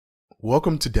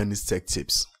Welcome to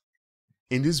DennisTechTips.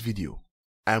 In this video,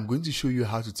 I am going to show you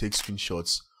how to take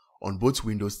screenshots on both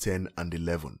Windows 10 and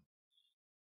 11.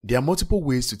 There are multiple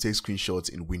ways to take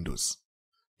screenshots in Windows.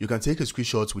 You can take a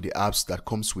screenshot with the apps that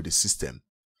comes with the system,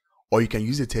 or you can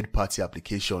use a third-party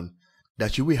application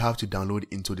that you will have to download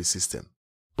into the system.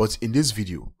 But in this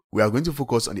video, we are going to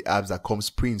focus on the apps that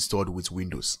comes pre-installed with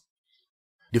Windows.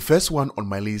 The first one on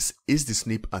my list is the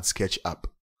Snip and Sketch app.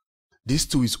 This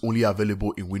tool is only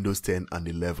available in Windows 10 and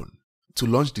 11. To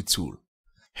launch the tool,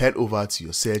 head over to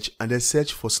your search and then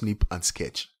search for Snip and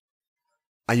Sketch.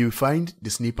 And you will find the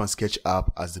Snip and Sketch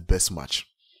app as the best match.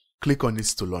 Click on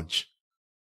this to launch.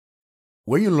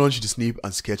 When you launch the Snip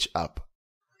and Sketch app,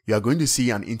 you are going to see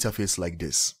an interface like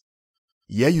this.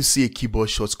 Here you see a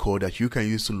keyboard shortcut that you can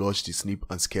use to launch the Snip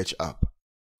and Sketch app,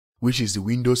 which is the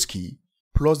Windows key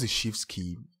plus the Shift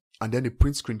key and then the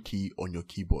print screen key on your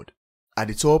keyboard. At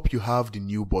the top, you have the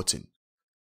new button.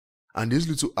 And this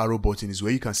little arrow button is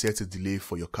where you can set a delay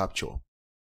for your capture.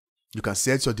 You can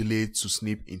set your delay to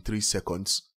snip in 3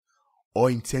 seconds or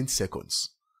in 10 seconds.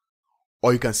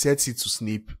 Or you can set it to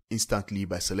snip instantly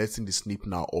by selecting the Snip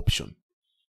Now option.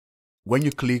 When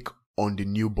you click on the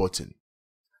new button,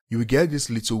 you will get this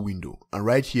little window, and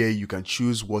right here you can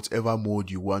choose whatever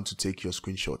mode you want to take your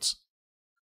screenshots.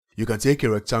 You can take a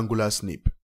rectangular snip,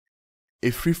 a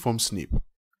freeform snip,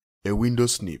 a window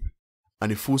snip,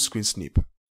 and a full screen snip.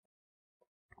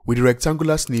 With the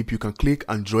rectangular snip, you can click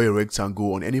and draw a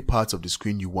rectangle on any part of the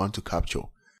screen you want to capture,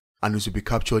 and it will be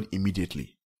captured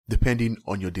immediately, depending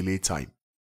on your delay time.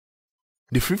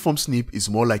 The freeform snip is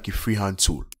more like a freehand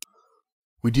tool.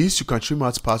 With this, you can trim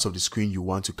out parts of the screen you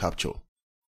want to capture.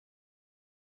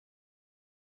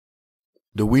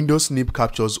 The window snip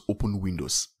captures open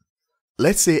windows.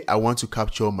 Let's say I want to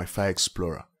capture my File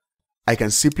Explorer. I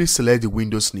can simply select the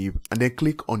window snip and then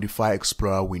click on the File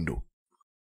Explorer window.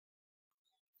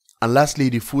 And lastly,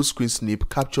 the full screen snip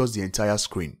captures the entire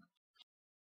screen.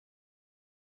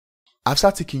 After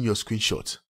taking your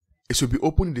screenshot, it will be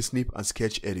open in the Snip and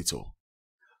Sketch editor.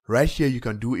 Right here, you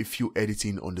can do a few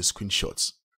editing on the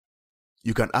screenshots.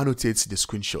 You can annotate the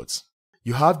screenshots.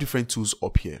 You have different tools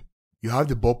up here. You have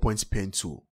the ballpoint pen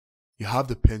tool. You have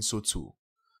the pencil tool.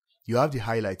 You have the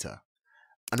highlighter.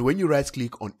 And when you right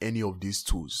click on any of these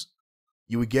tools,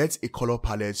 you will get a color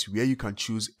palette where you can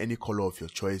choose any color of your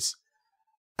choice,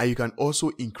 and you can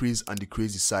also increase and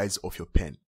decrease the size of your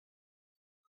pen.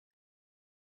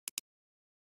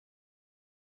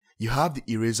 You have the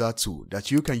eraser tool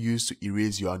that you can use to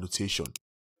erase your annotation,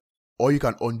 or you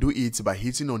can undo it by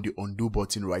hitting on the undo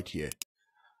button right here.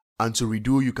 And to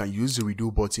redo, you can use the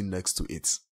redo button next to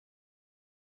it.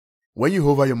 When you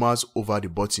hover your mouse over the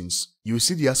buttons, you will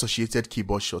see the associated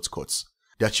keyboard shortcuts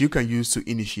that you can use to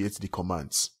initiate the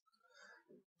commands.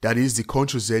 That is the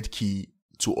Ctrl-Z key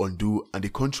to undo and the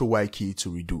Ctrl-Y key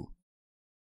to redo.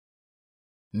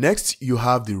 Next, you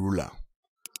have the ruler,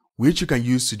 which you can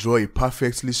use to draw a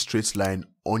perfectly straight line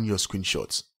on your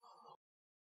screenshots.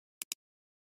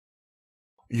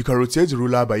 You can rotate the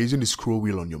ruler by using the scroll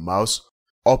wheel on your mouse,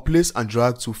 or place and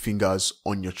drag 2 fingers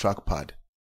on your trackpad.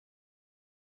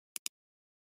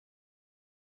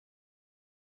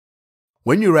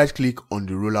 When you right click on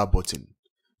the ruler button,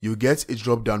 you get a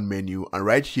drop down menu, and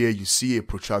right here you see a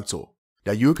protractor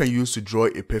that you can use to draw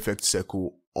a perfect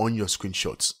circle on your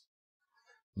screenshots.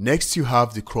 Next, you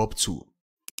have the crop tool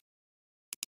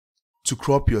to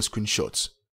crop your screenshots.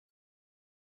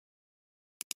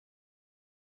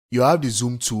 You have the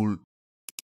zoom tool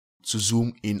to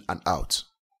zoom in and out.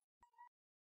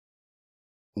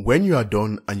 When you are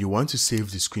done and you want to save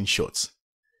the screenshots,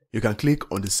 you can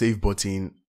click on the save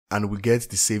button and we get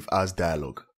the Save As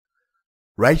dialog.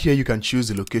 Right here you can choose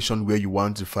the location where you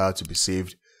want the file to be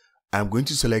saved. I'm going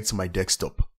to select my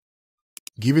desktop.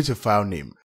 Give it a file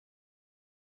name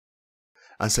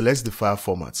and select the file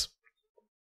format.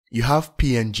 You have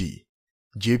PNG,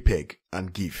 JPEG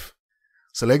and GIF.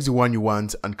 Select the one you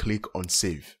want and click on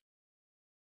Save.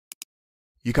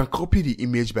 You can copy the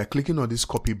image by clicking on this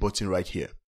copy button right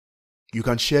here. You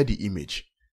can share the image.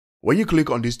 When you click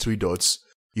on these 3 dots,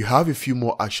 you have a few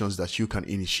more actions that you can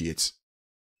initiate.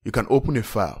 You can open a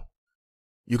file.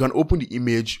 You can open the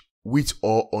image with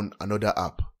or on another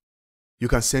app. You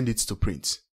can send it to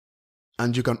print.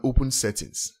 And you can open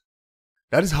settings.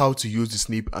 That is how to use the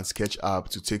Snip and Sketch app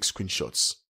to take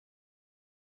screenshots.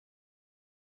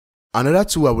 Another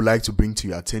tool I would like to bring to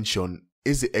your attention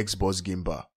is the Xbox game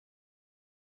bar.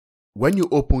 When you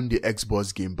open the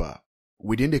Xbox game bar,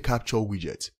 within the capture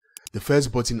widget, the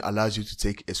first button allows you to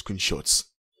take a screenshot.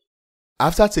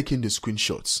 After taking the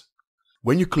screenshots,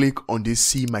 when you click on this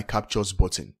See My Captures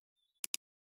button,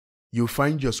 you'll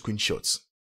find your screenshots.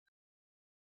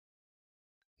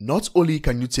 Not only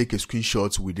can you take a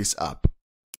screenshot with this app,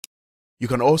 you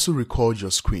can also record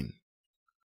your screen.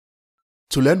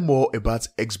 To learn more about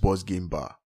Xbox Game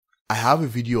Bar, I have a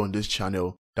video on this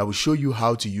channel that will show you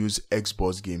how to use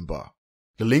Xbox Game Bar.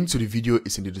 The link to the video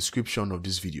is in the description of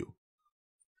this video,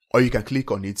 or you can click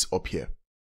on it up here.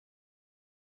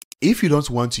 If you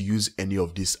don't want to use any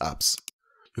of these apps,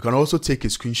 you can also take a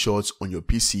screenshot on your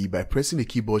PC by pressing the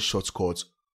keyboard shortcut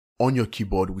on your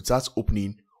keyboard without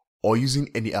opening or using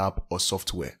any app or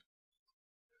software.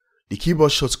 The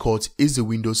keyboard shortcut is the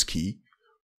Windows key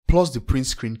plus the print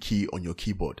screen key on your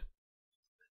keyboard.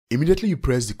 Immediately you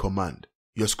press the command,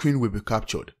 your screen will be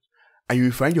captured, and you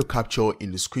will find your capture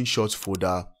in the screenshots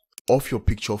folder of your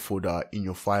picture folder in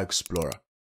your File Explorer.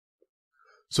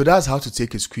 So that's how to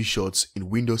take a screenshot in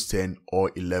Windows 10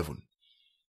 or 11.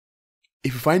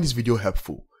 If you find this video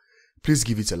helpful, please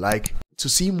give it a like. To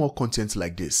see more content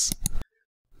like this,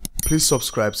 please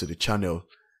subscribe to the channel,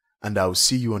 and I will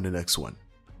see you on the next one.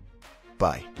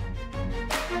 Bye.